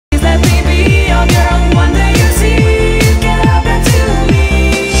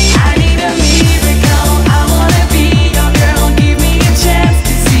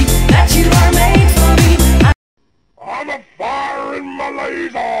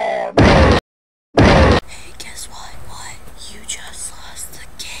Hey, guess what? You just lost the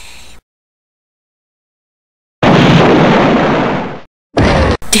game.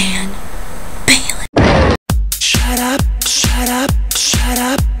 Dan Balan. Shut up, shut up, shut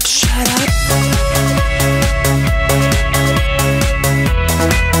up, shut up.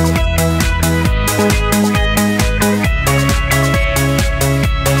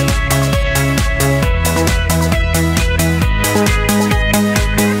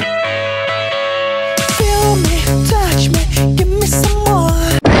 Feel me, touch me, give me some more.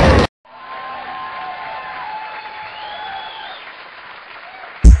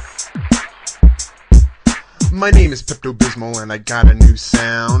 My name is Pepto Bismol and I got a new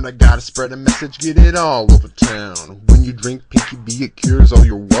sound. I gotta spread a message, get it all over town. When you drink Pinky B, it cures all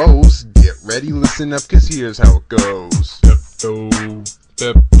your woes. Get ready, listen up, cause here's how it goes.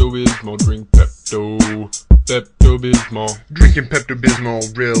 Pepto-Bismol, drink Pepto-Bismol. Drinking Pepto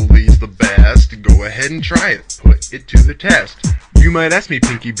Bismol really is the best. Go ahead and try it, put it to the test. You might ask me,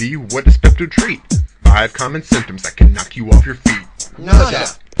 Pinky B, what does Pepto treat? 5 common symptoms that can knock you off your feet. Nausea.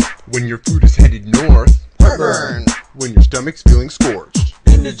 When your food is headed north. Heartburn. When your stomach's feeling scorched.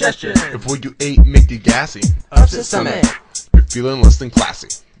 Indigestion. If what you ate make you gassy. Upset stomach. You're feeling less than classy.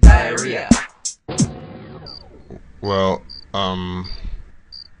 Diarrhea. Well, I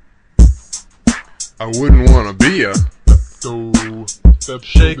wouldn't wanna be a Pepto,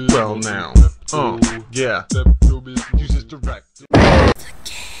 shake well now. Yeah. Use this direct.